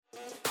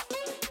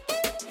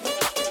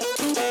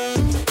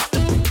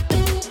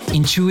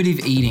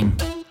Intuitive eating.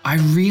 I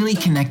really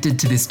connected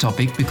to this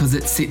topic because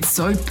it sits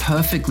so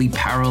perfectly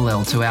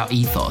parallel to our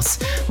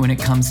ethos when it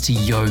comes to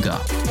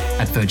yoga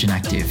at Virgin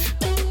Active.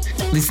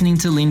 Listening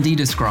to Lyndi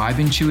describe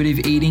intuitive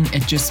eating,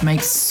 it just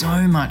makes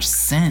so much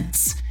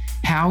sense.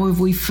 How have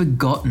we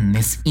forgotten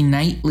this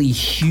innately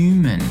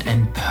human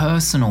and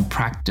personal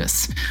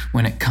practice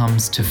when it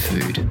comes to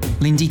food?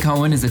 Lyndi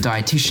Cohen is a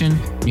dietitian,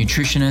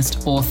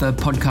 nutritionist, author,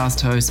 podcast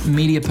host,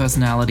 media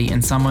personality,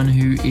 and someone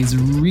who is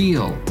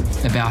real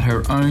about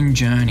her own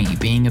journey,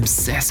 being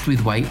obsessed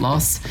with weight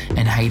loss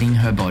and hating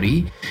her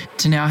body,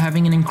 to now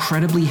having an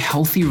incredibly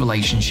healthy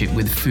relationship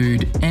with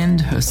food and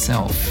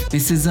herself.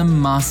 This is a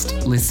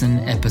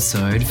must-listen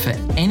episode for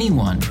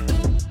anyone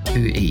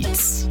who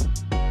eats.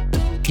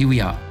 Here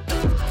we are.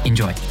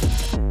 Enjoy.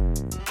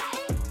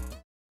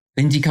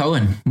 Lyndi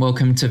Cohen,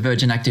 welcome to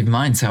Virgin Active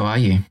Minds. How are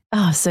you?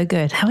 Oh, so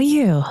good. How are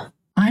you?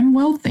 I'm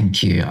well,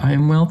 thank you.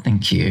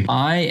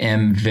 I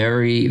am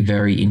very,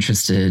 very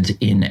interested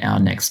in our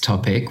next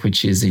topic,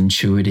 which is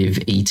intuitive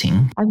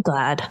eating. I'm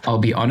glad. I'll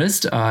be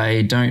honest,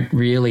 I don't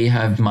really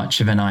have much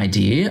of an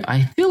idea.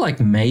 I feel like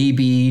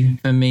maybe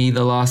for me,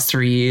 the last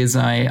 3 years,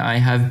 I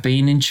have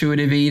been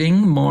intuitive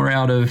eating more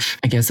out of,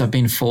 I guess I've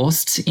been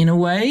forced in a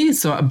way.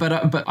 So,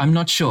 but I'm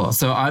not sure.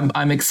 So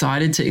I'm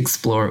excited to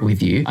explore it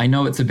with you. I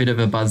know it's a bit of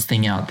a buzz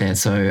thing out there,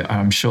 so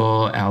I'm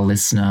sure our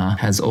listener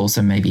has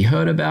also maybe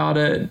heard about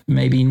it.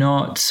 Maybe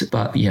not,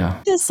 but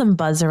yeah. There's some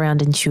buzz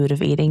around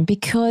intuitive eating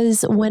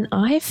because when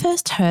I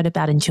first heard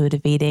about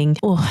intuitive eating,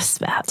 it's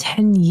about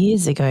 10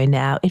 years ago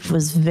now, it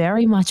was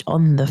very much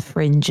on the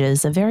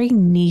fringes, a very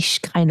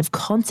niche kind of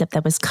concept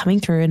that was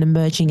coming through and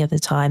emerging at the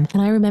time.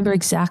 And I remember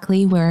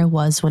exactly where I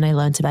was when I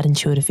learned about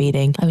intuitive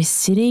eating. I was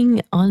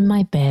sitting on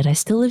my bed. I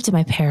still lived in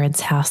my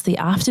parents' house. The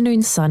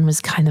afternoon sun was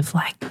kind of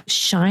like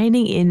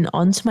shining in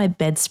onto my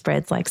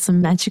bedspread like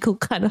some magical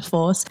kind of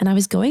force. And I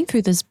was going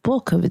through this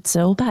book of it's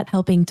all about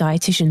helping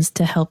dietitians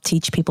to help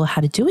teach people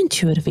how to do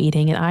intuitive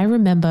eating. And I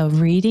remember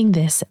reading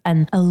this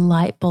and a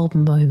light bulb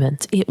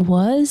moment. It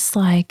was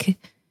like,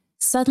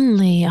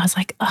 suddenly I was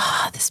like,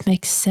 this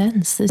makes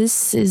sense.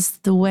 This is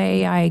the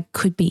way I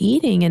could be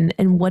eating.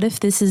 And what if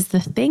this is the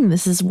thing?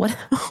 This is what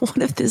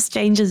if this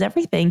changes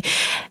everything?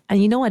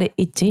 And you know what?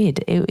 It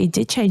did. It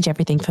did change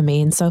everything for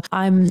me. And so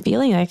I'm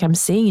feeling like I'm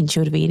seeing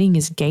intuitive eating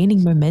is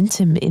gaining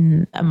momentum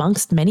in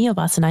amongst many of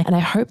us. And I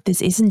hope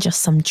this isn't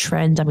just some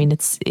trend. I mean,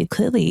 it's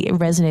clearly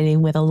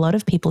resonating with a lot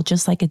of people,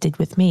 just like it did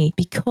with me,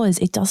 because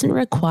it doesn't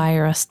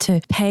require us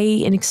to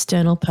pay an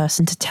external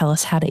person to tell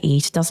us how to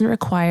eat. It doesn't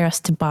require us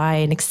to buy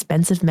an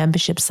expensive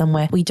membership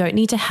somewhere. We don't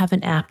need to have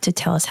an app to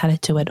tell us how to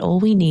do it. All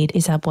we need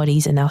is our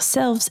bodies and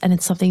ourselves. And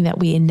it's something that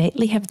we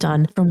innately have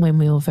done from when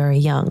we were very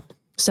young.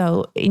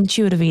 So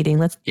intuitive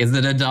eating, Is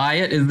it a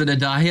diet? Hell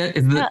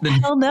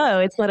no,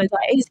 it's not a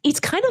diet. It's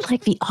kind of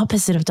like the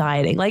opposite of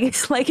dieting. Like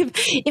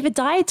if a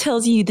diet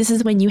tells you this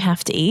is when you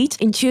have to eat,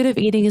 intuitive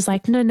eating is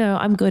like, no,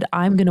 I'm good.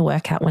 I'm going to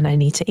work out when I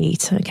need to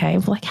eat. Okay.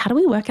 Like, how do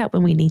we work out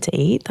when we need to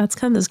eat? That's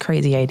kind of this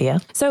crazy idea.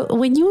 So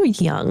when you were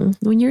young,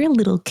 when you're a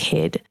little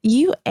kid,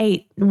 you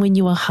ate when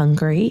you were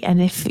hungry.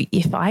 And if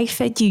I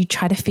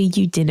try to feed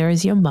you dinner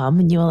as your mum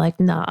and you were like,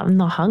 no, I'm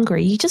not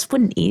hungry, you just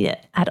wouldn't eat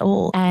it at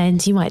all.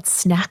 And you might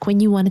snack when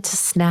you wanted to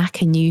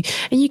snack, and you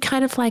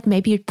kind of like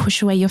maybe you'd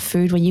push away your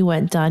food when you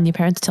weren't done. Your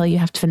parents tell you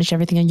have to finish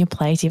everything on your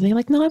plate. You're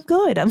like, no, I'm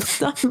good. I'm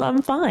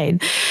fine.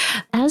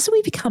 As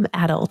we become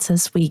adults,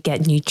 as we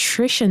get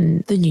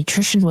nutrition, the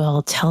nutrition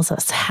world tells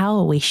us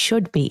how we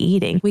should be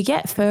eating. We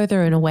get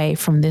further and away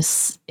from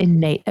this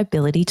innate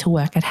ability to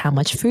work out how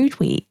much food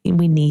we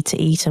need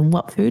to eat and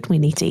what food we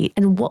need to eat.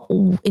 And what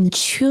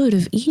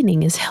intuitive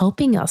eating is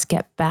helping us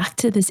get back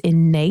to this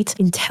innate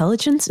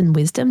intelligence and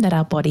wisdom that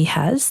our body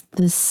has,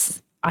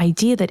 this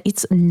idea that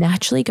it's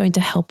naturally going to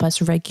help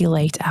us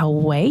regulate our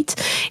weight.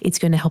 It's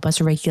going to help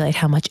us regulate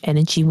how much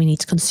energy we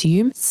need to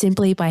consume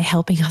simply by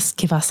helping us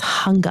give us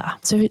hunger.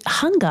 So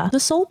hunger,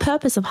 the sole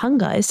purpose of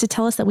hunger is to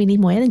tell us that we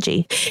need more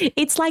energy.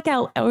 It's like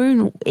our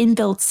own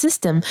inbuilt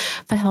system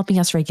for helping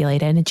us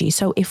regulate energy.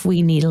 So if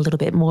we need a little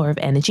bit more of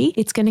energy,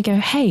 it's going to go,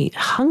 hey,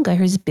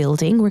 hunger is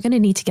building. We're going to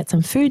need to get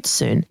some food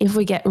soon. If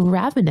we get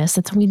ravenous,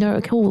 that's when we know,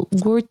 okay, well,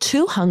 we're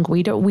too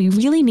hungry. We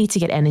really need to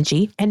get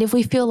energy. And if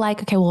we feel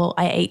like, okay, well,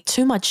 I ate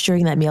too much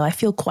during that meal, I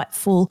feel quite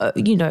full,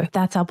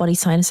 that's our body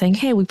sign saying,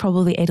 hey, we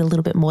probably ate a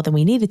little bit more than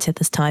we needed to at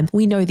this time.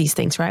 We know these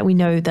things, right? We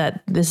know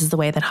that this is the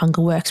way that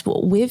hunger works. But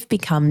what we've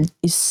become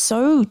is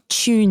so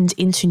tuned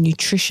into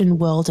nutrition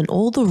world and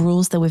all the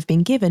rules that we've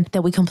been given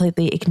that we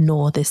completely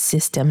ignore this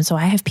system. So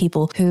I have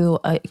people who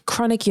are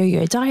chronic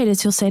yo-yo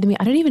dieters who'll say to me,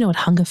 I don't even know what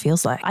hunger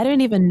feels like. I don't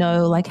even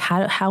know, like,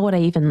 how would I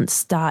even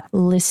start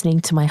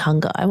listening to my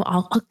hunger?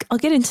 I'll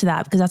get into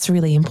that because that's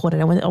really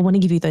important. I want to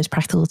give you those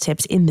practical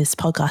tips in this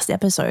podcast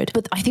episode. But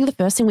But I think the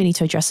first thing we need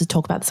to address is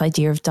talk about this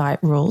idea of diet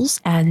rules.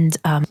 And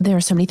there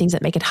are so many things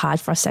that make it hard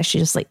for us to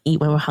actually just like eat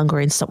when we're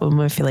hungry and stop when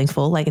we're feeling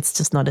full. Like it's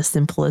just not as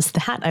simple as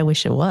that. I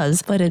wish it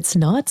was, but it's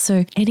not.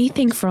 So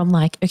anything from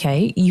like,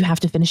 okay, you have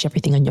to finish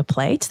everything on your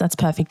plate. That's a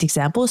perfect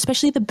example,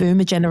 especially the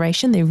boomer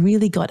generation. They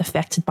really got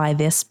affected by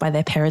this, by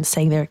their parents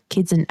saying there are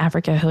kids in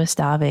Africa who are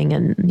starving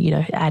and,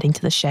 adding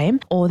to the shame.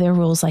 Or there are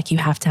rules like you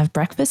have to have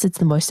breakfast. It's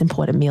the most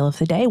important meal of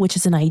the day, which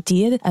is an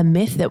idea, a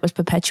myth that was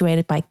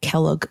perpetuated by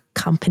Kellogg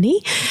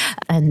Company.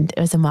 And it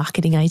was a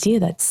marketing idea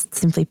that's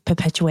simply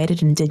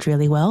perpetuated and did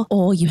really well.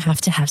 Or you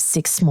have to have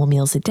 6 small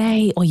meals a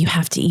day, or you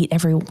have to eat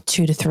every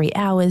 2 to 3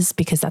 hours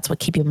because that's what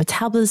keeps your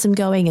metabolism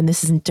going. And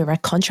this is in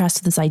direct contrast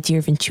to this idea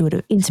of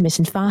intuitive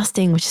intermittent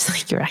fasting, which is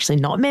like you're actually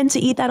not meant to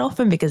eat that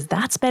often because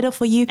that's better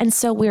for you. And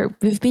so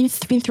we've been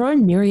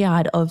thrown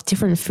myriad of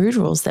different food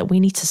rules that we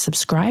need to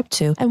subscribe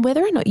to. And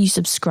whether or not you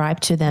subscribe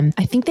to them,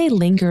 I think they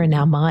linger in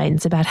our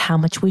minds about how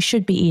much we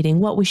should be eating,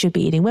 what we should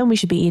be eating, when we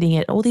should be eating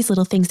it, all these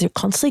little things. They're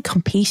constantly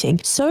competing,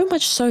 so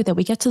much so that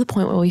we get to the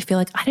point where we feel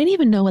like, I don't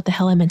even know what the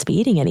hell I'm meant to be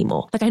eating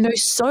anymore. Like I know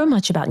so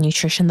much about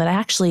nutrition that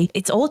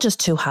it's all just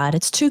too hard.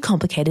 It's too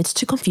complicated. It's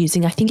too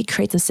confusing. I think it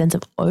creates a sense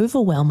of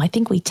overwhelm. I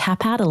think we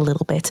tap out a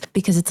little bit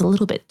because it's a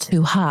little bit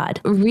too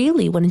hard.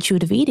 Really, what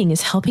intuitive eating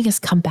is helping us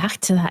come back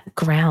to that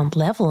ground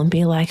level and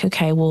be like,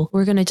 okay, well,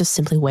 we're going to just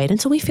simply wait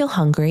until we feel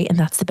hungry. And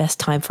that's the best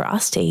time for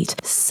us to eat.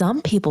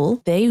 Some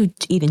people, they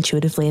eat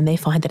intuitively and they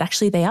find that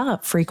actually they are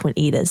frequent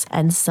eaters.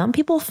 And some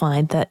people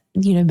find that,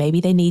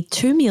 maybe they need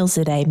 2 meals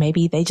a day.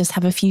 Maybe they just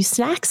have a few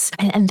snacks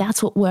and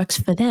that's what works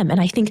for them.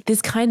 And I think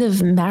this kind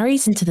of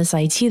marries into this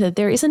idea that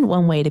there isn't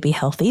one way to be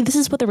healthy. This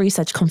is what the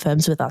research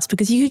confirms with us,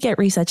 because you could get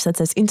research that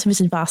says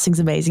intermittent fasting is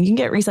amazing. You can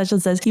get research that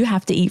says you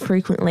have to eat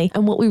frequently.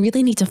 And what we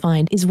really need to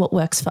find is what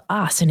works for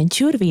us. And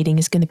intuitive eating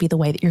is going to be the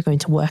way that you're going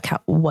to work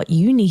out what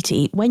you need to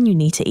eat, when you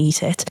need to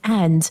eat it.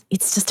 And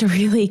it's just a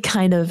really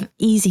kind of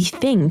easy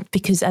thing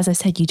because, as I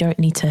said, you don't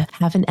need to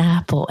have an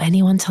app or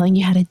anyone telling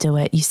you how to do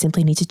it. You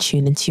simply need to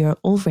tune into your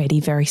already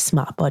very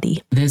smart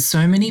body. There's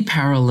so many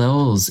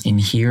parallels in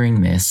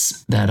hearing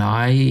this that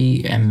I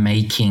am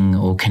making,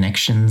 or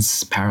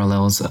connections,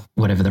 parallels,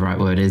 whatever the right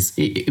word is,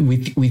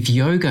 with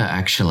yoga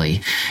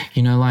actually.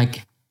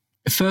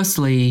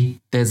 Firstly,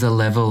 there's a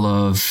level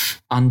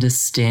of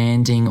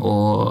understanding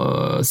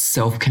or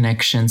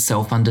self-connection,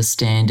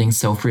 self-understanding,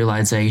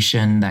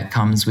 self-realization that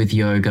comes with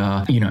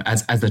yoga,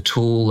 as a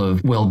tool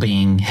of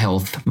well-being,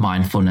 health,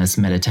 mindfulness,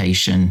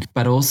 meditation.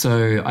 But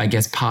also, I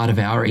guess part of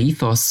our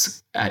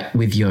ethos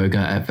with yoga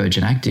at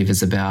Virgin Active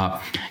is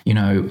about,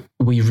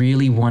 we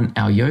really want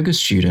our yoga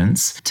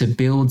students to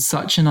build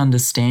such an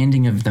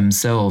understanding of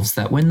themselves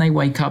that when they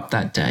wake up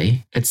that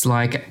day, it's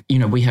like,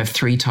 we have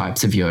 3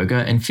 types of yoga,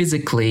 and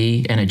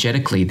physically,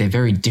 energetically, they're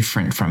very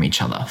different from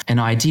each other. And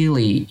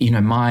ideally,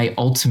 my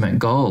ultimate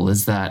goal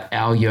is that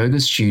our yoga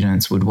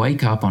students would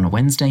wake up on a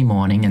Wednesday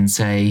morning and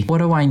say, what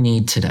do I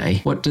need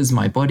today? What does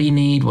my body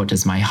need? What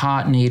does my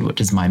heart need? What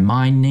does my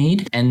mind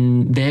need?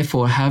 And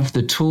therefore have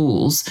the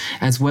tools,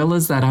 as well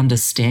as that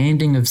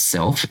understanding of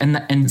self and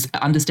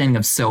understanding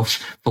of self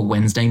for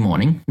Wednesday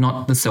morning,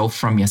 not the self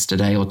from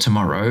yesterday or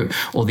tomorrow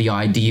or the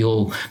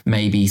ideal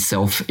maybe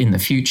self in the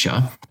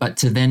future, but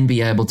to then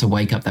be able to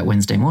wake up that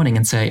Wednesday morning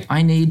and say,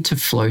 I need to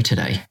flow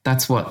today.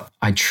 That's what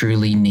I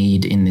truly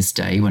need in this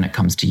day. When it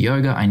comes to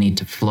yoga, I need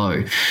to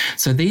flow.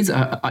 So these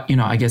are,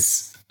 I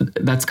guess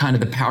that's kind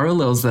of the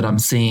parallels that I'm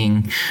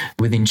seeing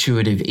with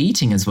intuitive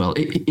eating as well.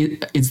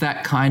 Is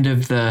that kind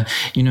of the,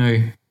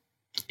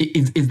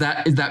 is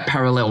that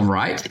parallel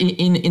right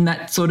in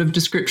that sort of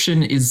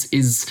description?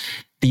 Is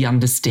the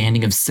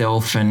understanding of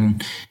self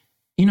and,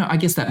 I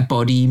guess that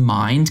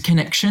body-mind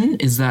connection,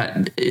 is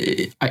that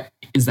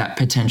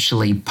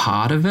potentially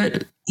part of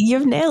it?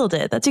 You've nailed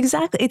it.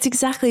 It's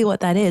exactly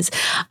what that is.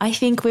 I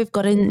think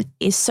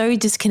is so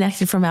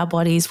disconnected from our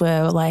bodies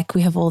where like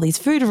we have all these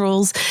food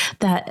rules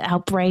that our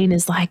brain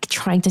is like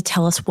trying to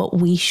tell us what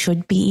we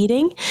should be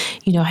eating.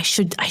 I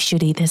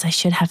should eat this. I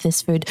should have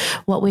this food.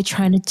 What we're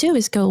trying to do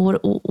is go,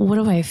 what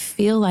do I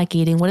feel like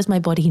eating? What does my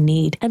body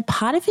need? And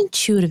part of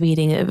intuitive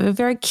eating, a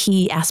very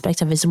key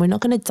aspect of it is we're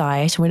not going to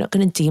diet. We're not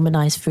going to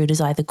demonize food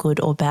as either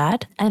good or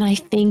bad. And I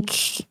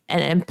think,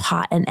 and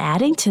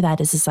adding to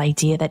that is this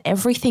idea that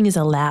everything is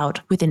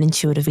allowed within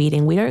intuitive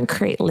eating. We don't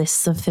create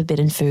lists of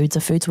forbidden foods or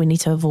foods we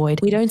need to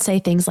avoid. We don't say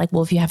things like,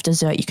 well, if you have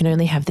dessert, you can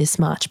only have this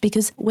much.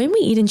 Because when we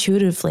eat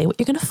intuitively, what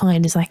you're going to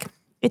find is like,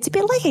 it's a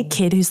bit like a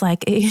kid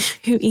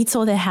who eats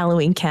all their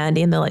Halloween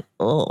candy and they're like,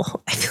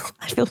 oh, I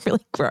feel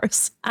really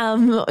gross.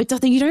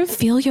 You don't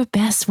feel your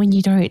best when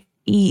you don't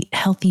eat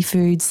healthy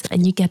foods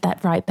and you get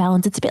that right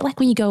balance. It's a bit like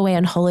when you go away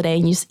on holiday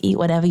and you just eat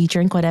whatever, you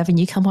drink whatever, and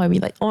you come home,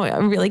 you're like, oh,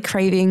 I'm really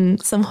craving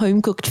some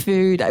home cooked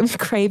food. I'm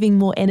craving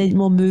more energy,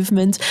 more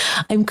movement.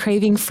 I'm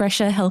craving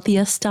fresher,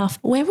 healthier stuff.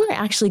 When we're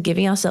actually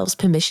giving ourselves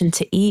permission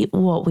to eat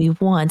what we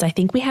want, I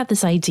think we have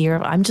this idea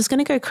of, I'm just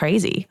going to go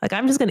crazy. Like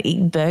I'm just going to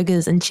eat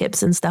burgers and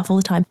chips and stuff all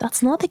the time.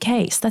 That's not the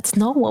case. That's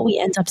not what we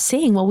end up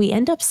seeing. What we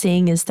end up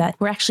seeing is that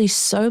we're actually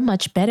so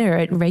much better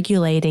at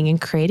regulating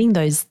and creating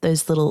those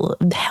little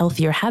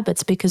healthier habits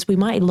habits, because we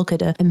might look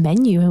at a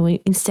menu and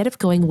we, instead of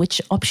going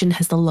which option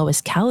has the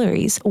lowest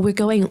calories, we're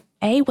going,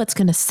 what's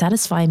going to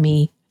satisfy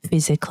me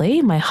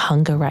physically, my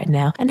hunger right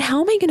now, and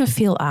how am I going to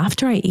feel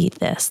after I eat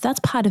this? That's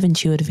part of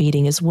intuitive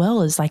eating, as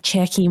well as like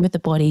checking in with the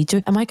body.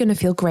 Am I going to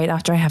feel great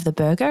after I have the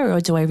burger, or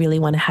do I really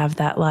want to have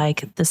that,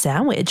 like the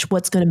sandwich?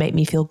 What's going to make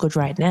me feel good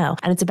right now?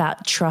 And it's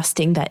about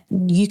trusting that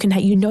you can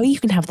you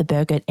can have the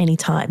burger at any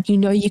time.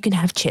 You can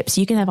have chips,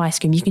 you can have ice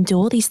cream, you can do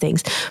all these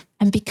things.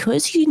 And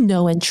because you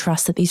know and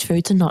trust that these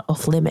foods are not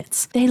off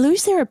limits, they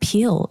lose their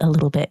appeal a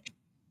little bit.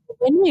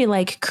 When we're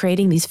like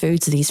creating these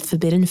foods, these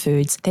forbidden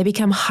foods, they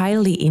become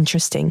highly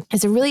interesting.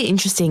 There's a really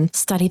interesting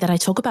study that I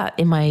talk about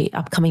in my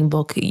upcoming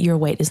book, Your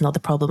Weight is Not the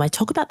Problem. I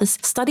talk about this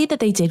study that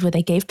they did where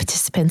they gave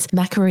participants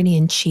macaroni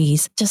and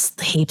cheese, just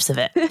heaps of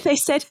it. They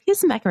said,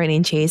 here's macaroni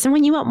and cheese, and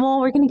when you want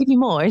more, we're going to give you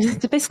more.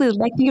 To basically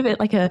like think of it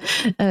like a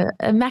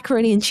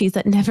macaroni and cheese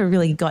that never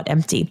really got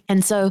empty.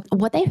 And so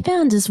what they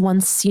found is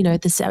once,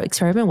 this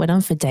experiment went on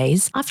for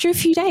days, after a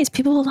few days,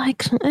 people were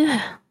like,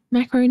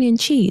 macaroni and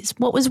cheese.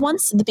 What was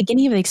once at the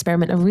beginning of the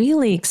experiment a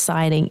really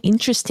exciting,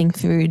 interesting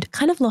food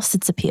kind of lost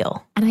its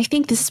appeal. And I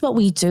think this is what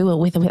we do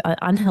with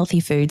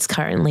unhealthy foods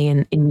currently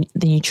in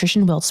the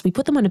nutrition world. So we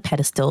put them on a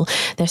pedestal.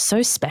 They're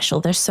so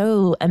special. They're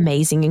so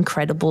amazing,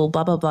 incredible,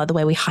 blah, blah, blah, the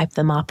way we hype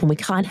them up, and we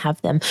can't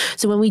have them.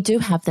 So when we do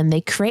have them,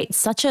 they create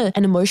such an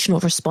emotional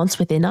response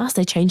within us.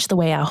 They change the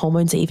way our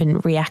hormones are even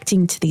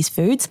reacting to these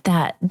foods,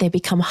 that they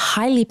become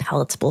highly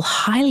palatable,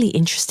 highly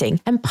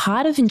interesting. And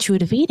part of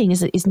intuitive eating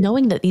is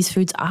knowing that these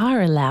foods are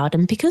allowed,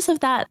 and because of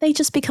that, they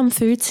just become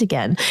foods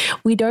again.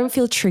 We don't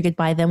feel triggered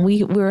by them.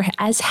 We're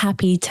as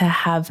happy to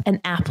have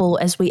an apple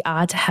as we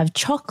are to have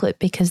chocolate,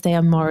 because they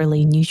are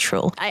morally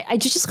neutral. I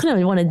just kind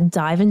of want to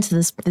dive into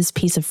this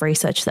piece of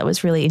research that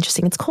was really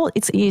interesting. It's called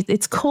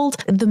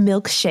the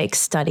milkshake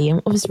study,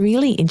 and what was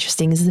really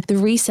interesting is that the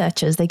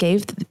researchers, they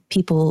gave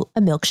people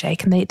a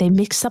milkshake, and they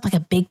mixed up like a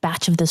big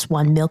batch of this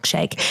one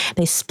milkshake.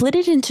 They split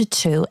it into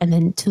two, and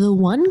then to the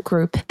one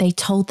group, they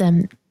told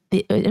them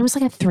it was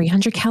like a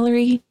 300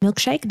 calorie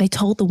milkshake. They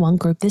told the one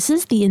group, this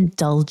is the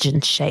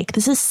indulgent shake.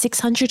 This is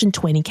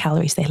 620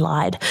 calories. They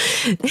lied.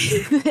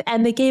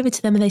 And they gave it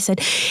to them and they said,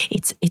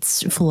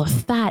 it's full of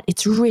fat.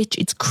 It's rich.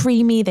 It's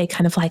creamy. They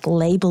kind of like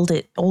labeled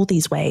it all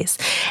these ways.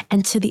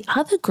 And to the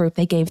other group,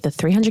 they gave the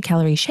 300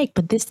 calorie shake.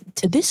 But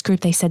to this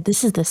group, they said,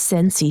 this is the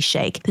Sensi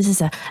shake. This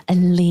is a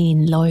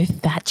lean, low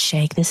fat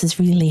shake. This is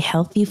really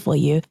healthy for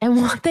you.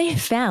 And what they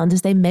found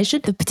is they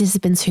measured the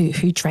participants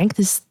who drank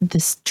this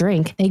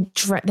drink.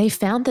 They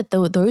found that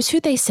those who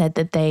they said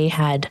that they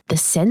had the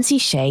Sensi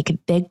shake,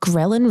 their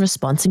ghrelin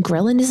response, and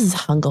ghrelin is a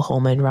hunger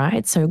hormone,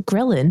 right? So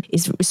ghrelin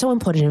is so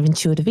important in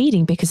intuitive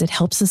eating because it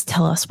helps us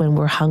tell us when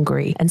we're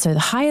hungry. And so the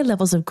higher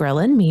levels of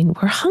ghrelin mean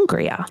we're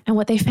hungrier. And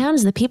what they found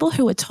is the people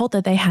who were told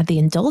that they had the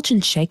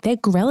indulgent shake, their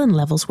ghrelin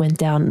levels went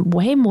down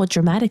way more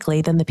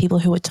dramatically than the people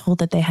who were told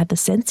that they had the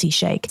Sensi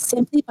shake,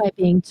 simply by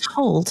being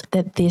told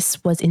that this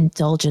was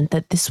indulgent,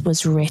 that this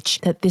was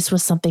rich, that this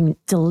was something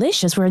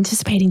delicious. We're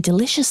anticipating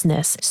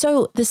deliciousness.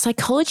 So the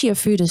psychology of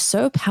food is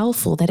so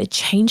powerful that it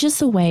changes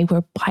the way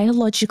we're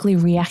biologically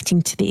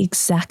reacting to the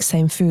exact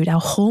same food.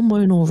 Our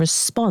hormonal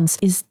response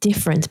is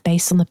different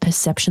based on the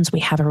perceptions we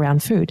have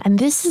around food. And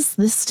this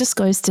just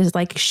goes to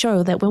like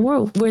show that when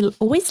we're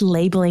always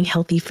labeling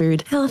healthy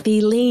food,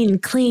 healthy, lean,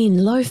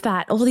 clean, low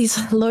fat, all these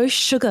low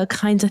sugar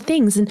kinds of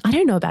things. And I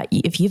don't know about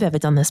you, if you've ever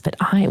done this, but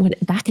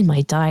back in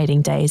my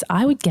dieting days,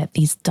 I would get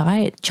these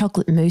diet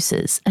chocolate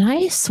mousses, and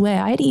I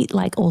swear I'd eat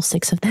like all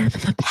 6 of them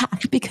in a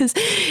pack because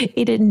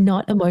it did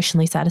not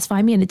emotionally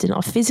satisfy me, and it did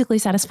not physically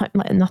satisfy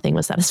me. Nothing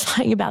was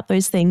satisfying about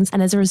those things.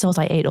 And as a result,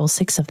 I ate all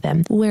 6 of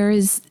them.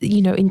 Whereas,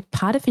 in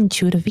part of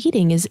intuitive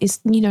eating is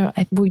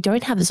we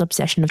don't have this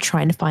obsession of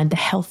trying to find the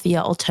healthier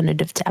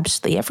alternative to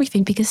absolutely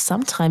everything, because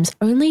sometimes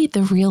only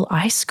the real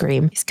ice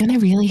cream is going to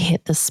really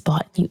hit the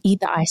spot. You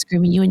eat the ice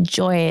cream and you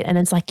enjoy it, and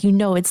it's like,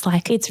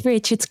 it's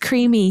rich, it's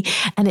creamy,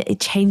 and it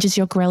changes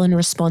your ghrelin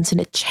response,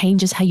 and it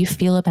changes how you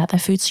feel about the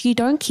food. So you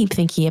don't keep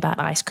thinking about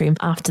ice cream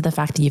after the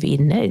fact that you've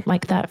eaten it.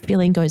 Like that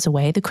feeling goes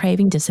away, the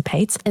craving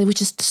dissipates,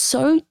 which is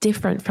so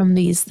different from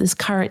this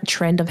current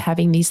trend of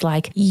having these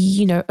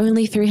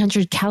only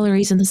 300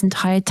 calories in this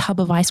entire tub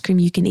of ice cream.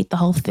 You can eat the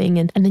whole thing,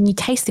 and then you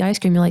taste the ice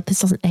cream. You're like, this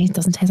doesn't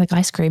taste like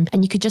ice cream.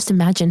 And you could just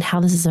imagine how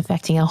this is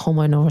affecting our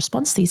hormonal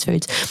response to these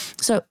foods.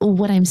 So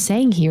what I'm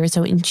saying here is,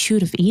 so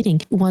intuitive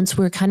eating, once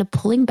we're kind of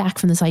pulling back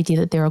from this idea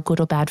that there are good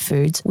or bad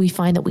foods, we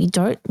find that we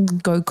don't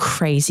go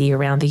crazy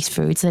around these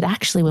foods, that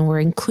actually when we're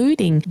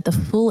including the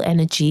full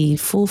energy,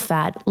 full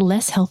fat,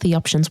 less healthy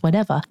options,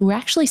 whatever, we're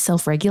actually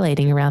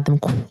self-regulating around them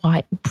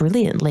quite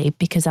brilliantly,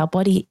 because our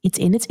body, it's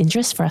in its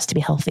interest for us to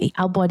be healthy.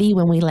 Our body,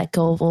 when we let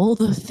go of all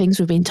the things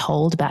we've been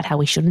told about how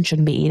we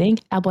shouldn't be eating,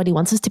 our body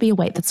wants us to be a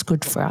weight that's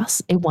good for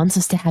us. It wants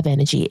us to have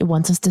energy. It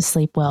wants us to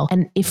sleep well.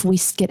 And if we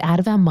get out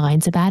of our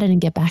minds about it and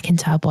get back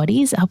into our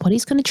body's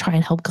going to try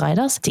and help guide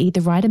us to eat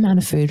the right amount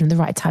of food and the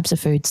right types of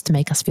foods to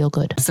make us feel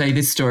good. I say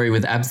this story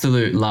with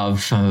absolute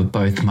love for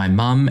both my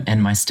mum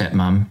and my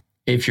stepmom.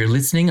 If you're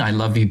listening, I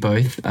love you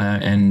both,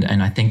 and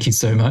I thank you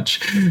so much.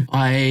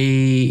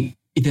 I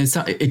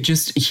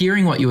just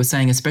hearing what you were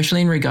saying,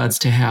 especially in regards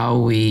to how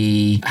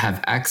we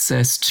have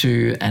access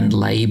to and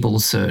label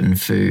certain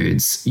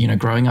foods,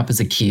 growing up as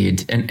a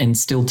kid and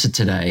still to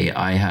today,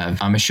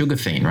 I'm a sugar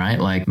fiend, right?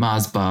 Like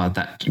Mars bar,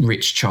 that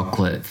rich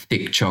chocolate,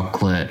 thick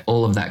chocolate,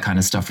 all of that kind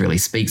of stuff really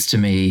speaks to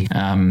me.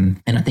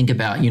 And I think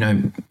about,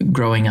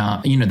 growing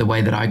up, the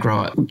way that I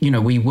grow up,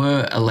 we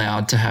were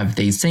allowed to have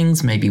these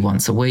things maybe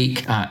once a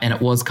week. And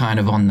it was kind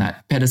of on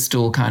that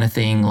pedestal kind of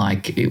thing.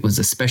 Like it was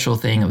a special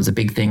thing. It was a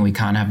big thing. We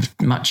can't have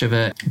much of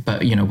it,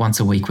 but once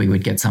a week we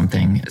would get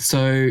something.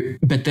 So,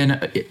 but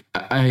then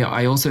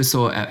I also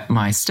saw at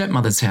my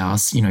stepmother's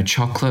house,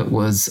 chocolate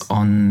was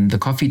on the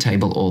coffee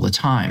table all the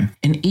time.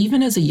 And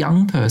even as a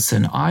young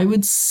person, I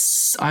would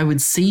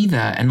see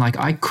that, and like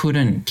I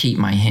couldn't keep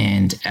my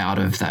hand out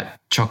of that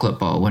chocolate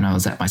bowl when I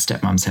was at my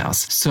stepmom's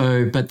house.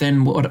 So, but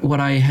then what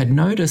I had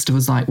noticed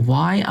was like,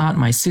 why aren't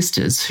my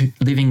sisters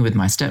living with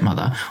my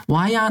stepmother,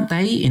 why aren't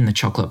they in the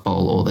chocolate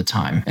bowl all the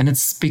time? And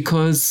it's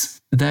because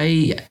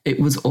it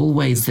was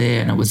always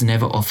there and it was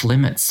never off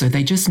limits. So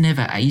they just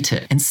never ate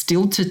it. And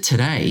still to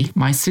today,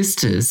 my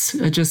sisters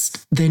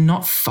they're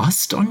not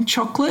fussed on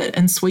chocolate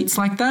and sweets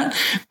like that.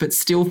 But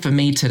still for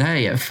me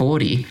today at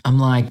 40, I'm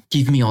like,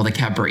 give me all the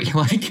Cadbury.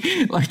 Like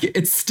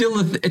it's still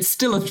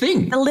a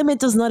thing. The limit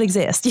does not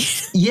exist.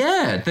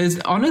 Yeah,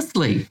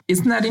 honestly,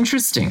 isn't that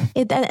interesting?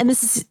 And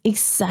this is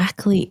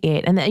exactly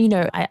it. And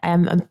I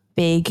am a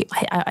big,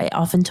 I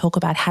often talk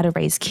about how to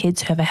raise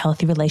kids who have a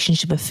healthy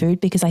relationship with food,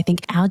 because I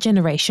think our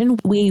generation,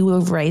 we were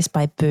raised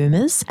by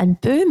boomers,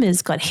 and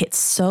boomers got hit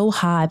so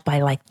hard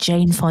by like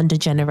Jane Fonda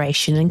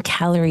generation and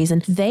calories,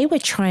 and they were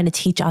trying to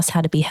teach us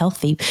how to be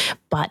healthy,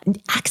 but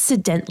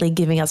accidentally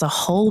giving us a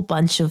whole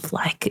bunch of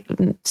like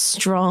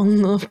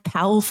strong,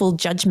 powerful,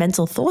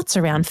 judgmental thoughts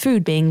around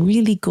food being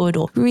really good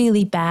or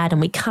really bad,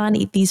 and we can't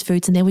eat these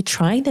foods. And they were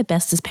trying their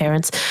best as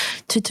parents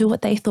to do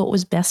what they thought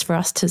was best for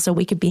us so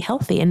we could be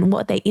healthy. And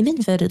what they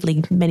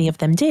inadvertently, many of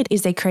them did,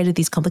 is they created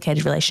these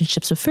complicated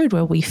relationships with food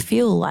where we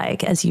feel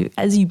like, as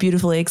you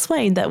beautifully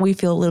explained, that we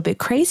feel a little bit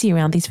crazy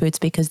around these foods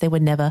because they were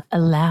never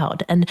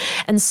allowed.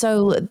 And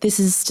so this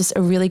is just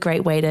a really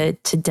great way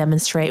to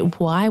demonstrate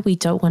why we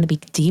don't want to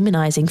be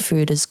demonizing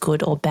food as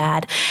good or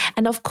bad.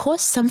 And of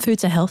course, some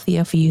foods are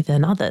healthier for you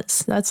than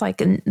others.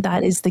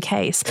 That is the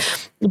case.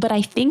 But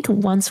I think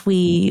once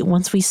we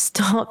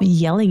stop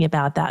yelling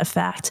about that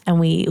fact and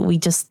we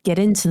just get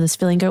into this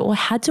feeling, go, well,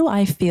 how do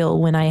I feel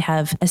when I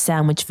have a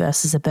sandwich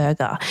versus a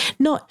burger?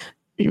 Not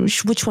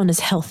which one is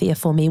healthier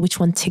for me, which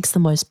one ticks the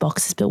most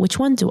boxes, but which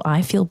one do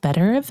I feel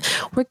better of?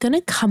 We're going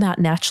to come out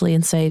naturally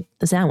and say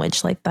the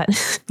sandwich, like that,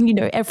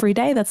 every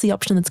day. That's the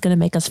option that's going to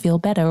make us feel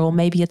better. Or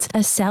maybe it's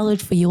a salad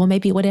for you, or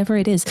maybe whatever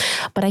it is.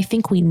 But I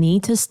think we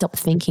need to stop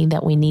thinking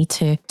that we need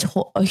to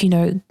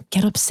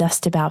get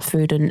obsessed about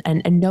food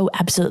and know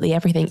absolutely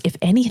everything. If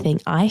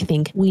anything, I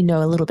think we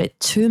know a little bit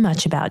too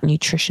much about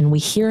nutrition. We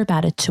hear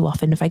about it too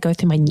often. If I go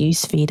through my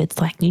news feed,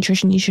 it's like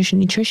nutrition.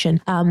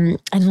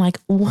 And like,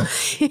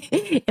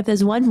 if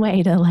there's one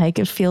way to like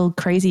feel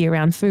crazy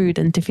around food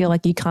and to feel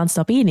like you can't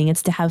stop eating,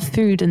 it's to have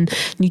food and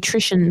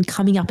nutrition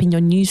coming up in your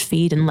news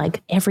feed, and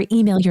like every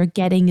email you're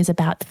getting is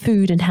about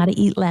food and how to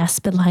eat less.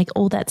 But like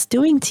all that's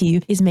doing to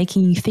you is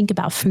making you think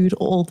about food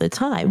all the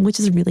time, which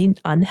is really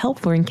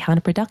unhelpful and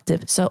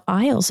counterproductive. So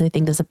I also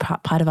think there's a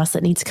part of us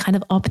that needs to kind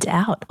of opt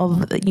out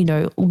of,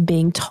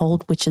 being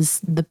told which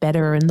is the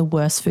better and the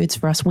worse foods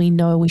for us. We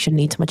know we shouldn't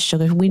eat too much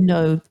sugar. We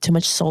know too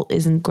much salt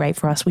isn't great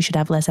for us. We should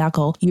have less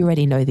alcohol. You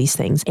already know these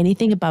things.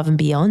 Anything above and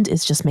beyond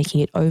is just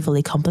making it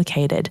overly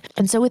complicated.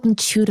 And so with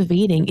intuitive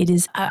eating,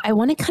 I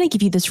want to kind of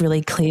give you this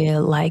really clear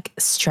like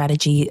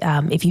strategy.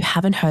 If you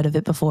haven't heard of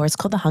it before, it's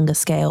called the hunger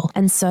scale.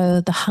 And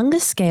so the hunger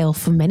scale,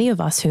 for many of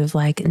us who have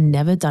like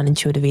never done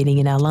intuitive eating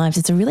in our lives,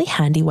 it's a really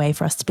handy way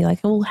for us to be like,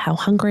 oh, how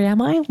hungry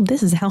am I?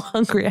 This is how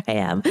hungry I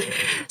am.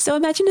 So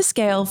imagine a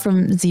scale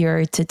from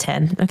 0 to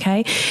 10.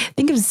 Okay.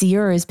 Think of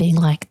 0 as being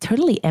like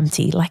totally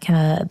empty, like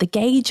the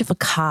gauge of a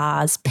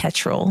car's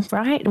petrol,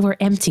 right? We're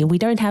empty. We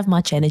don't have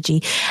much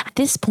energy. At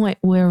this point,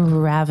 we're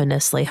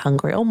ravenously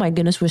hungry. Oh my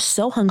goodness, we're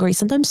so hungry.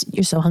 Sometimes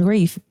you're so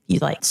hungry, you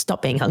like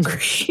stop being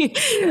hungry.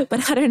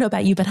 But I don't know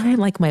about you, but I am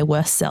like my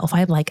worst self.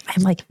 I'm like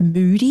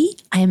moody.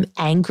 I am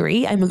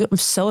angry. I'm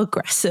so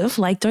aggressive.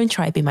 Like, don't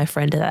try to be my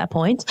friend at that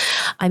point.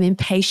 I'm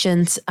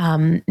impatient.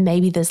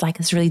 Maybe there's like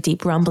this really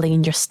deep rumbling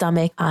in your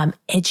stomach,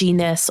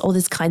 edginess, all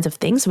these kinds of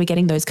things. So we're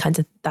getting those kinds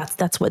of,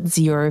 that's what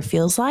 0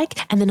 feels like.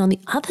 And then on the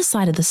other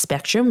side of the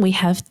spectrum, we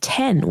have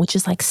 10, which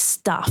is like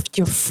stuffed.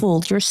 You're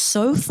full. You're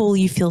so full,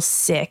 you feel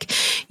sick.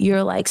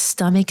 Your like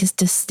stomach is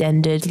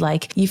distended.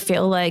 Like you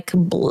feel like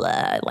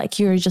blah, like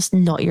you're just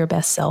not your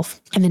best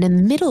self. And then in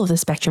the middle of the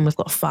spectrum, we've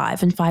got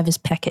 5, and 5 is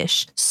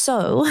peckish.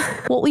 So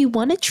what we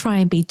want to try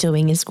and be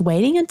doing is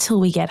waiting until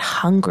we get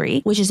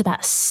hungry, which is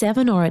about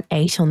 7 or an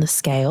 8 on the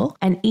scale,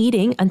 and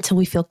eating until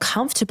we feel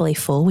comfortably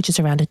full, which is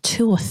around a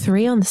 2 or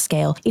 3 on the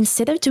scale,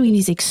 instead of doing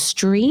these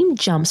extreme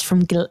jumps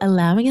from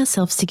allowing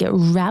ourselves to get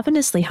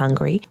ravenously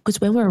hungry.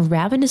 Because when we're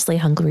ravenously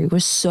hungry, we're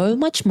so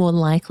much more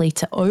likely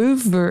to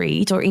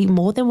overeat or eat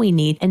more than we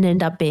need and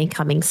end up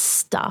becoming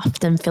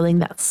stuffed and feeling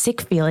that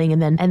sick feeling.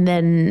 And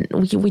then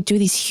we do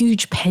these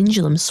huge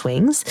pendulum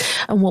swings.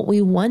 And what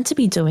we want to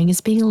be doing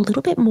is being a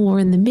little bit more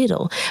in the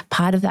middle.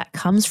 Part of that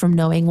comes from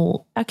knowing,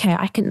 well, okay,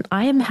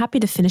 I am happy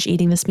to finish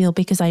eating this meal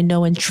because I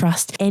know and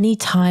trust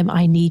anytime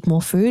I need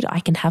more food, I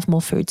can have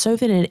more food. So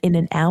if in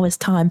an hour's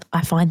time,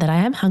 I find that I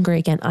am hungry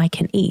again, I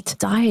can eat.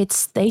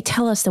 Diets, they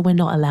tell us that we're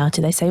not allowed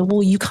to. They say,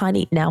 well, you can't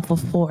eat now for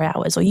 4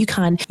 hours, or you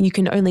can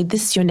only,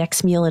 this is your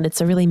next meal and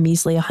it's a really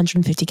measly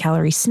 150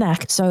 calorie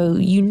snack. So,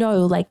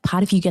 like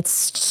part of you gets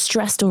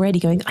stressed already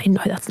going, I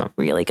know that's not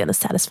really going to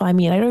satisfy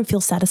me and I don't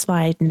feel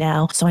satisfied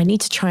now. So I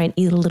need to try and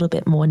eat a little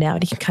bit more now.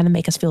 And it can kind of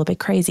make us feel a bit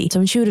crazy. So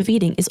intuitive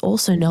eating is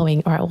also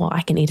knowing, all right, well,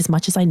 I can eat as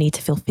much as I need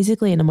to feel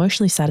physically and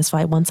emotionally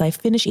satisfied once I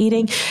finish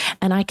eating.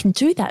 And I can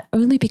do that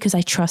only because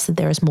I trust that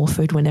there is more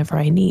food whenever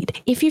I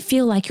need. If you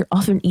feel like you're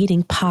often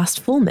eating past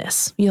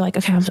fullness, you're like,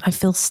 okay, I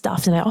feel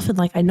stuffed and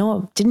I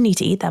know I didn't need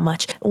to eat that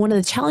much. One of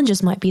the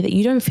challenges might be that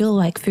you don't feel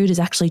like food is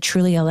actually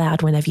truly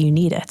allowed whenever you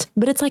need it.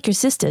 But it's like your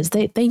sisters.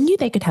 They knew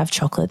they could have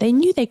chocolate. They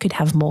knew they could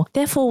have more.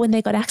 Therefore, when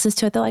they got access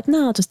to it, they're like,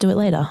 no, I'll just do it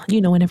later.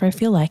 Whenever I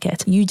feel like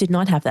it. You did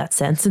not have that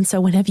sense. And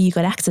so whenever you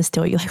got access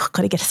to it, you're like, I've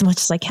got to get as much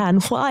as I can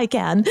while I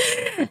can.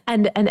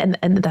 And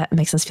that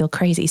makes us feel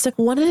crazy. So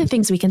one of the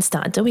things we can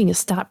start doing is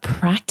start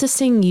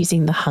practicing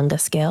using the hunger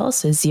scale.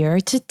 So 0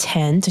 to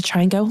 10 to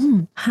try and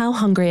go, how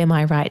hungry am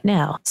I right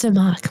now? So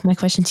Mark, my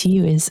question to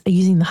you is,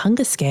 using the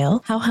hunger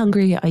scale, how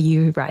hungry are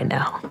you right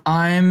now?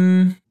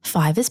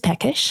 5 is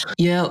peckish.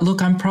 Yeah,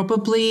 look, I'm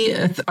probably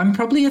a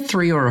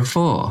 3 or a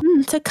 4.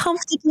 So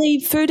comfortably,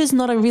 food is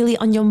not really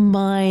on your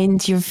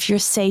mind. You're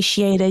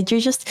satiated.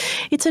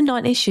 It's a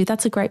non-issue.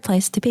 That's a great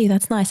place to be.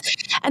 That's nice.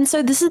 And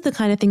so this is the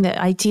kind of thing that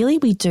ideally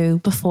we do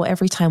before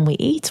every time we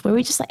eat, where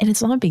we just and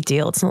it's not a big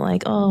deal. It's not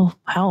like, oh,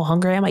 how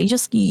hungry am I?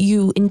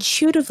 You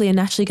intuitively are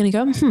naturally going to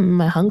go, am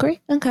I hungry?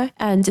 Okay.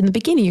 And in the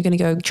beginning, you're going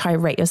to go try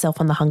rate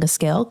yourself on the hunger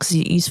scale because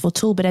it's a useful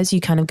tool. But as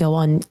you kind of go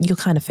on, you'll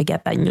kind of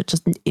forget that and you'll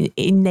just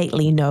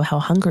innately know how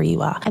hungry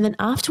you are. And then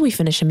after we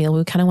finish a meal,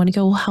 we kind of want to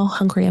go, well, how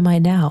hungry am I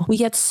now? We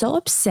get so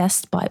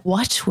obsessed by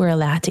what we're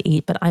allowed to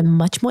eat, but I'm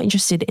much more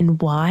interested in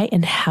why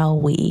and how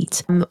we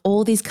eat.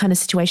 All these kind of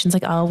situations,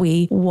 like, are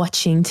we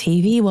watching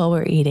TV while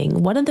we're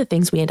eating? One of the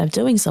things we end up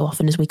doing so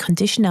often is we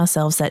condition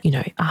ourselves that,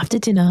 after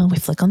dinner, we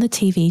flick on the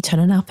TV, turn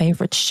on our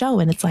favorite show,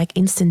 and it's like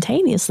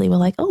instantaneously, we're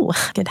like, oh,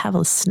 I could have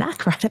a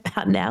snack right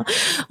about now.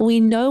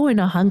 We know we're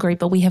not hungry,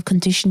 but we have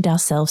conditioned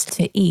ourselves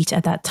to eat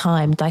at that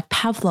time. Like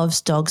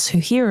Pavlov's dogs who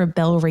hear a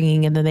bell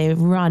ringing and then they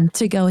run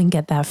to go and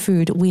get that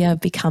food. We have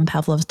become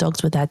Pavlov's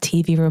dogs with that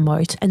TV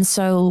remote. And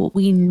so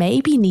we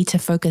maybe need to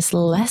focus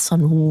less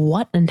on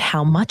what and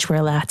how much we're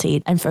allowed to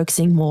eat and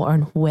focusing more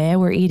on where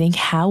we're eating,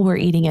 how we're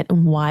eating it,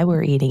 and why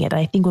we're eating it.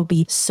 I think we'll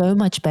be so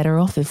much better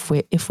off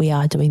if we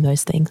are doing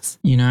those things.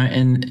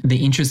 And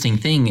the interesting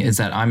thing is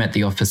that I'm at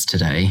the office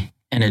today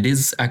and it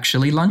is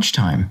actually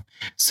lunchtime.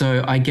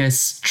 So I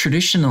guess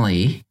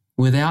traditionally,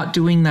 without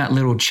doing that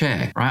little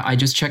check, right? I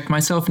just checked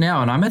myself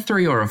now and I'm a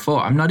 3 or a 4.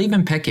 I'm not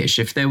even peckish.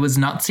 If there was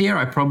nuts here,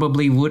 I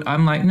probably would.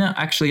 I'm like, no,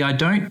 actually, I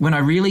don't. When I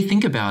really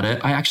think about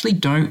it, I actually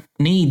don't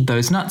need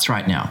those nuts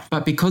right now.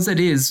 But because it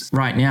is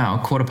right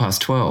now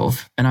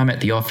 12:15 and I'm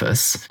at the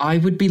office, I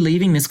would be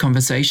leaving this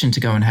conversation to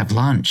go and have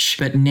lunch.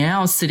 But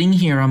now sitting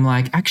here, I'm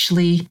like,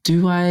 actually,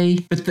 do I?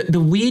 But the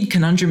weird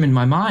conundrum in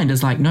my mind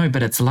is like, no,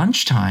 but it's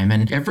lunchtime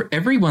and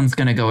everyone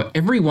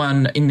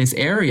in this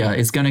area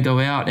is going to go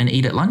out and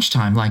eat at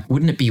lunchtime. Like,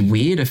 wouldn't it be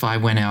weird if I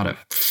went out at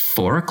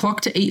 4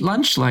 o'clock to eat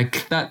lunch?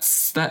 Like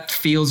that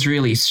feels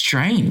really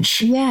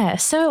strange. Yeah.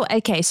 So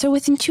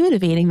with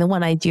intuitive eating, the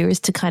one idea is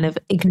to kind of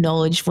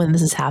acknowledge when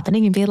this is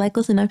happening and be like,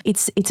 listen, no,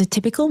 it's a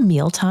typical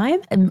meal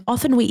time. And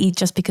often we eat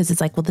just because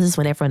it's like, well, this is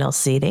when everyone else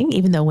is eating,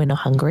 even though we're not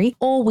hungry.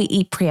 Or we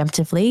eat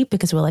preemptively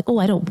because we're like, oh,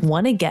 I don't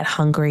want to get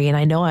hungry. And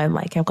I know I've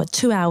got a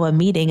 2-hour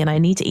meeting and I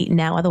need to eat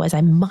now. Otherwise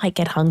I might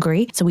get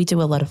hungry. So we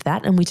do a lot of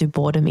that. And we do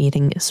boredom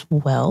eating as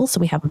well. So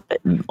we have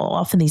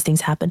often these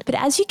things happen. But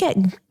as you get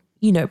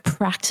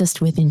practiced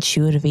with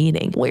intuitive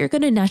eating, what you're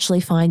going to naturally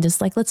find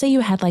is like, let's say you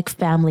had like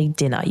family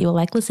dinner. You were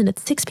like, listen,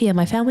 it's 6 p.m.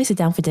 My family sit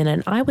down for dinner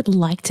and I would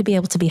like to be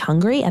able to be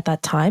hungry at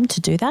that time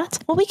to do that.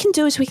 What we can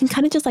do is we can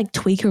kind of just like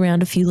tweak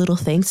around a few little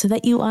things so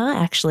that you are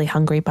actually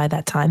hungry by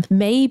that time.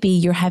 Maybe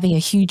you're having a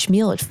huge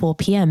meal at 4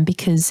 p.m.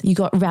 because you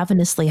got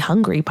ravenously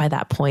hungry by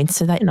that point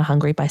so that you're not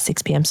hungry by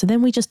 6 p.m. So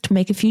then we just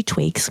make a few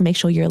tweaks, make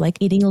sure you're like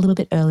eating a little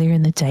bit earlier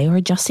in the day or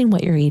adjusting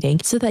what you're eating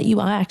so that you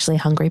are actually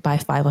hungry by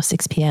 5 or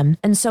 6 p.m.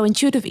 And so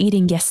intuitive eating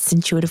eating, yes, it's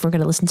intuitive. We're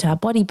going to listen to our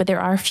body, but there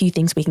are a few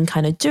things we can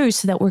kind of do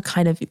so that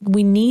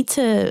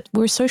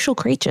we're social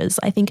creatures.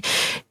 I think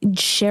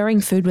sharing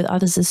food with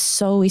others is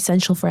so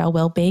essential for our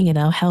well-being and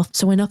our health.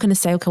 So we're not going to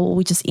say, okay, well,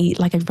 we just eat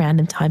like at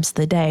random times of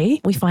the day.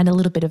 We find a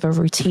little bit of a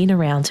routine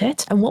around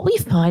it. And what we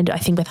find, I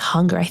think with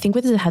hunger, I think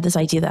we've had this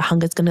idea that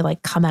hunger is going to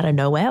like come out of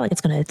nowhere, like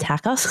it's going to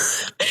attack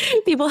us.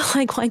 People are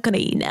like, well, I'm going to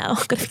eat now.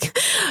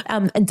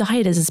 And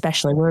dieters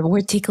especially, we're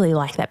particularly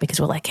like that because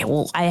we're like, okay,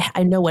 well,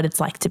 I know what it's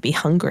like to be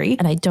hungry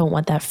and I don't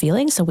want that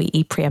feeling. So we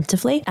eat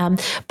preemptively.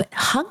 But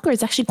hunger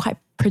is actually quite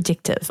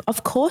predictive.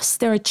 Of course,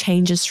 there are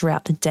changes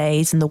throughout the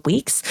days and the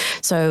weeks.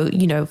 So,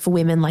 for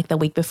women, like the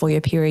week before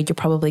your period, you're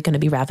probably going to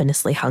be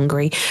ravenously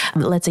hungry.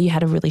 Let's say you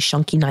had a really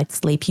shonky night's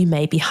sleep. You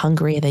may be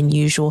hungrier than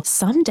usual.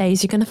 Some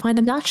days you're going to find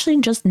I'm actually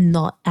just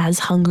not as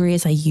hungry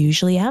as I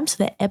usually am. So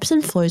there ebbs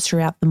and flows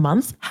throughout the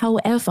month.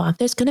 However,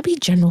 there's going to be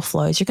general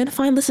flows. You're going to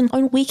find, listen,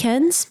 on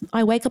weekends,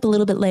 I wake up a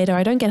little bit later.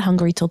 I don't get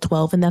hungry till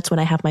 12 and that's when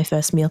I have my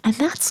first meal. And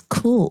that's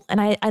cool. And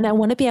I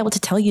want to be able to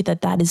tell you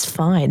that is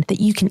fine,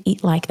 that you can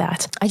eat like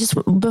that.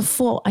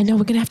 Before, I know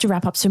we're going to have to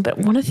wrap up soon, but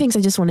one of the things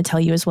I just want to tell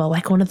you as well,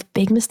 like one of the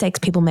big mistakes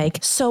people make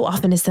so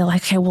often is they're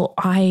like, okay, well,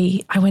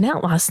 I went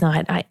out last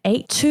night. I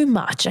ate too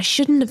much. I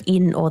shouldn't have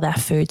eaten all that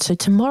food. So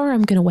tomorrow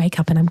I'm going to wake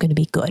up and I'm going to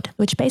be good,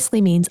 which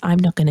basically means I'm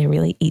not going to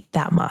really eat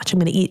that much. I'm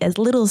going to eat as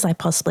little as I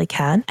possibly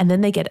can. And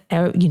then they get,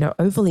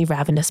 overly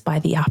ravenous by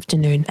the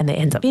afternoon and they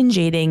end up binge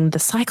eating. The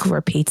cycle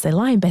repeats. They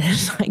lie in bed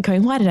at night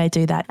going, why did I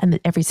do that? And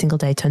every single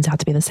day turns out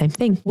to be the same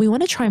thing. We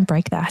want to try and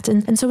break that.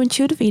 And so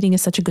intuitive eating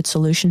is such a good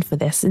solution for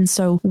this. And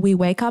so we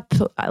wake up,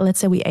 let's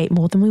say we ate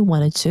more than we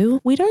wanted to.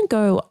 We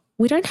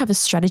don't have a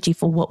strategy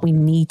for what we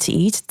need to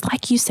eat.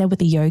 Like you said with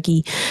the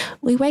yogi,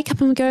 we wake up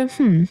and we go,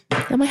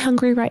 am I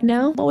hungry right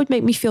now? What would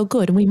make me feel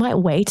good? And we might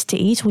wait to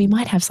eat. We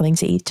might have something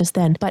to eat just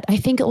then. But I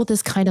think all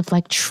this kind of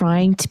like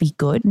trying to be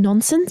good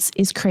nonsense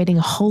is creating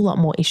a whole lot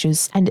more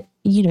issues. And,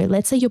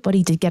 let's say your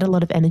body did get a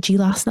lot of energy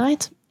last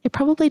night. It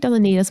probably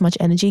doesn't need as much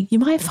energy. You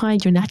might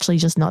find you're naturally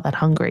just not that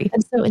hungry.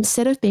 And so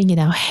instead of being in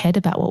our head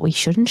about what we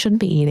should and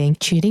shouldn't be eating,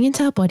 tuning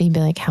into our body and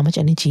being like, how much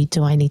energy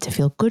do I need to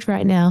feel good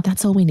right now?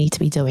 That's all we need to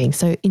be doing.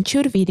 So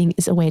intuitive eating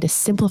is a way to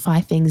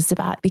simplify things. It's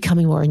about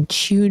becoming more in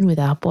tune with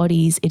our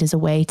bodies. It is a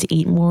way to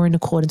eat more in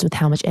accordance with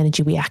how much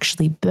energy we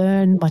actually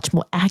burn, much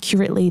more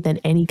accurately than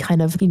any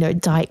kind of,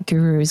 diet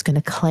guru is going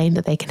to claim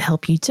that they can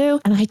help you do.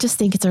 And I just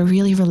think it's a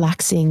really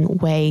relaxing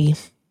way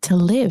to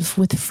live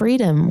with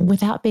freedom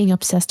without being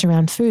obsessed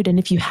around food. And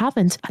if you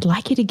haven't, I'd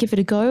like you to give it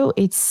a go.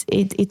 It's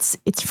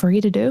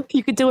free to do.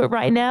 You could do it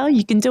right now.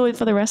 You can do it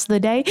for the rest of the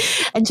day.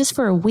 And just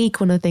for a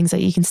week, one of the things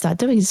that you can start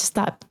doing is just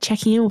start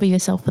checking in with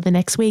yourself for the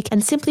next week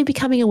and simply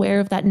becoming aware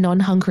of that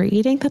non-hungry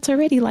eating. That's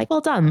already like,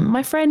 well done,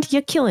 my friend,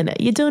 you're killing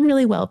it. You're doing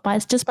really well, but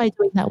it's just by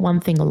doing that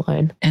one thing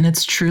alone. And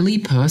it's truly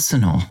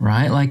personal,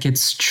 right? Like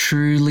it's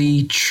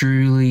truly,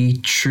 truly,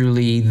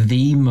 truly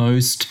the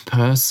most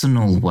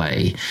personal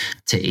way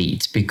to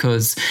eat.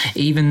 Because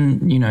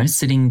even,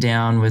 sitting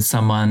down with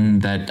someone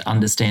that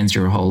understands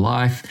your whole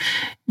life,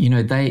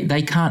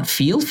 they can't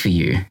feel for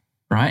you,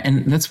 right?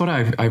 And that's what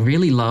I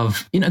really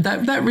love,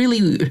 that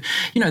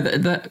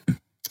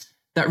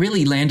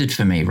really landed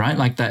for me, right?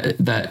 Like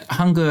that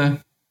hunger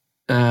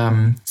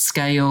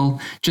scale,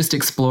 just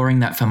exploring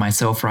that for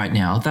myself right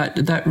now,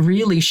 that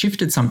really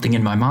shifted something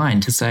in my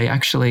mind to say,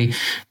 actually,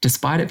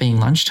 despite it being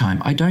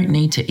lunchtime, I don't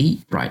need to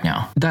eat right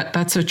now.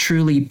 That's a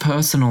truly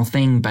personal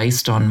thing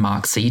based on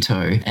Mark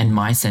Sito and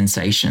my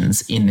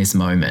sensations in this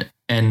moment.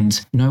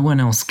 And no one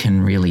else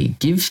can really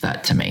give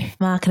that to me.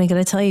 Mark, and I got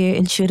to tell you,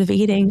 intuitive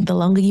eating, the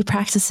longer you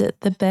practice it,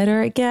 the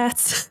better it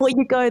gets. When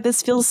you go,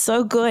 this feels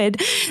so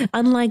good.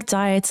 Unlike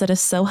diets that are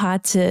so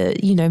hard to,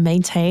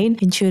 maintain,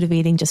 intuitive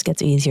eating just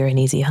gets easier and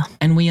easier.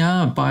 And we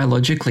are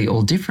biologically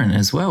all different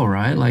as well,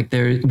 right? Like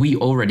we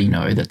already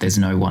know that there's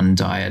no one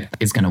diet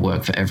is going to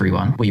work for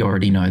everyone. We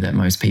already know that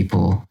most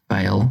people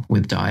fail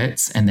with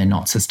diets and they're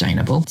not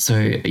sustainable. So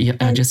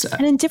and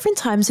in different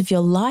times of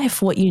your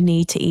life, what you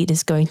need to eat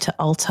is going to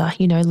alter.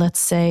 Let's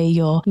say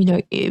you're,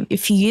 a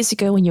few years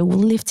ago when you're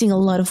lifting a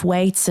lot of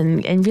weights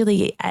and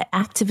really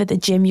active at the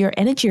gym, your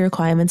energy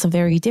requirements are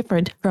very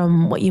different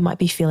from what you might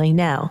be feeling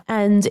now.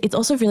 And it's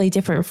also really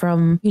different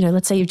from,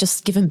 let's say you've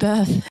just given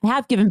birth,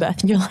 have given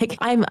birth and you're like,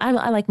 I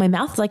like my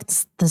mouth is like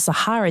the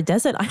Sahara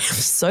Desert. I am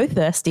so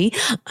thirsty.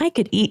 I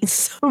could eat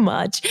so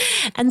much.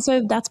 And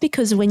so that's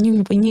because when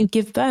you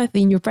give birth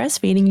and you're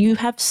breastfeeding, you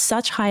have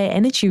such higher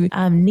energy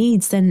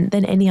needs than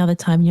any other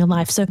time in your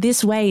life. So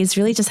this way is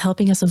really just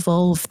helping us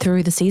evolve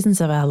through the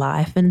seasons of our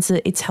life. And so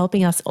it's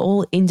helping us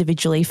all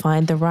individually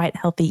find the right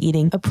healthy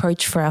eating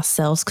approach for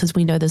ourselves, because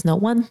we know there's not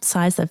one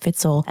size that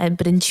fits all.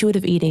 But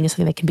intuitive eating is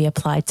something that can be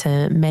applied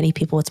to many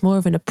people. It's more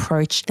of an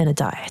approach than a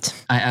diet.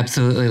 I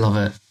absolutely love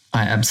it.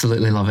 I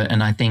absolutely love it.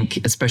 And I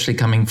think, especially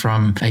coming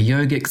from a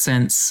yogic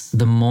sense,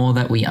 the more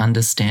that we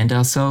understand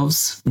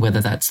ourselves, whether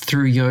that's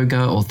through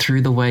yoga or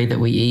through the way that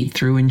we eat,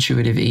 through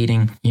intuitive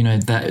eating,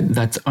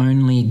 that's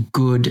only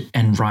good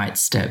and right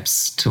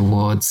steps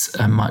towards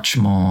a much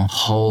more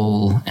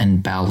whole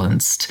and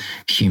balanced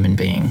human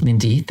being.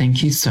 Lyndi,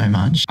 thank you so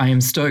much. I am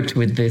stoked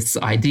with this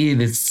idea,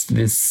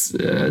 this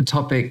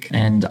topic,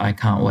 and I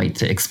can't wait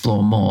to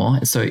explore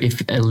more. So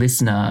if a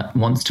listener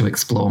wants to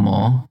explore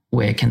more,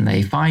 where can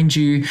they find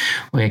you?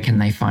 Where can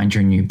they find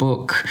your new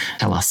book?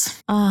 Tell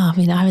us.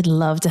 I would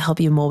love to help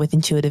you more with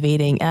intuitive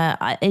eating.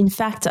 In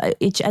fact,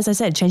 as I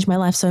said, it changed my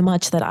life so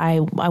much that I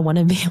want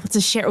to be able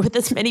to share it with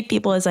as many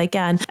people as I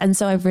can. And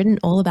so I've written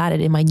all about it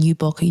in my new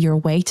book, Your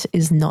Weight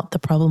is Not the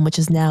Problem, which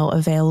is now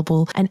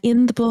available. And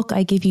in the book,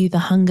 I give you the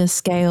hunger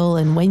scale.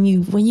 And when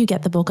you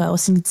get the book, I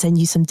also send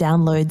you some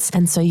downloads.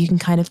 And so you can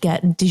kind of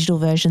get digital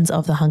versions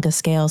of the hunger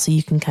scale, so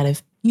you can kind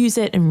of use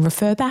it and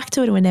refer back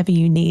to it whenever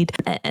you need.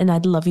 And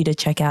I'd love you to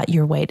check out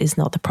Your Weight is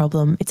Not the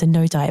Problem. It's a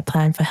no diet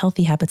plan for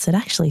healthy habits that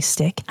actually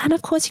stick. And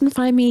of course, you can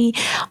find me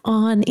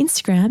on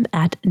Instagram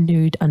at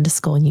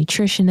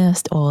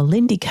nude_nutritionist or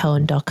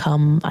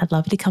lyndycohen.com. I'd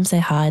love you to come say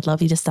hi. I'd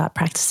love you to start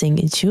practicing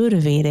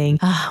intuitive eating.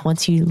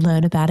 Once you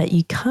learn about it,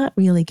 you can't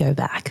really go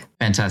back.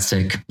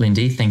 Fantastic.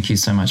 Lyndi, thank you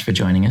so much for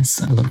joining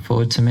us. I look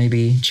forward to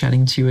maybe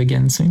chatting to you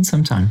again soon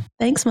sometime.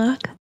 Thanks,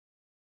 Mark.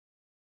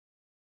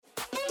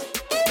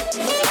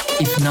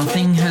 If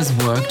nothing has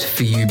worked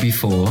for you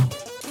before,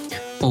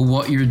 or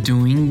what you're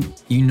doing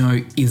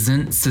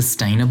isn't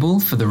sustainable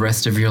for the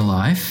rest of your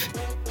life,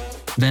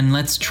 then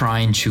let's try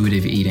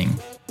intuitive eating.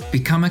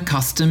 Become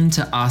accustomed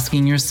to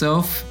asking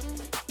yourself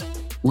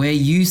where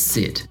you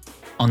sit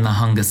on the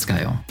hunger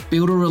scale.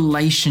 Build a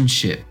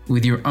relationship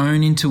with your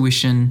own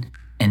intuition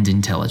and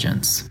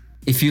intelligence.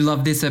 If you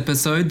love this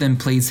episode, then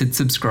please hit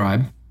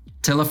subscribe,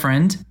 tell a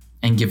friend,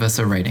 and give us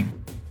a rating.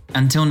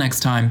 Until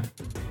next time,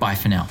 bye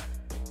for now.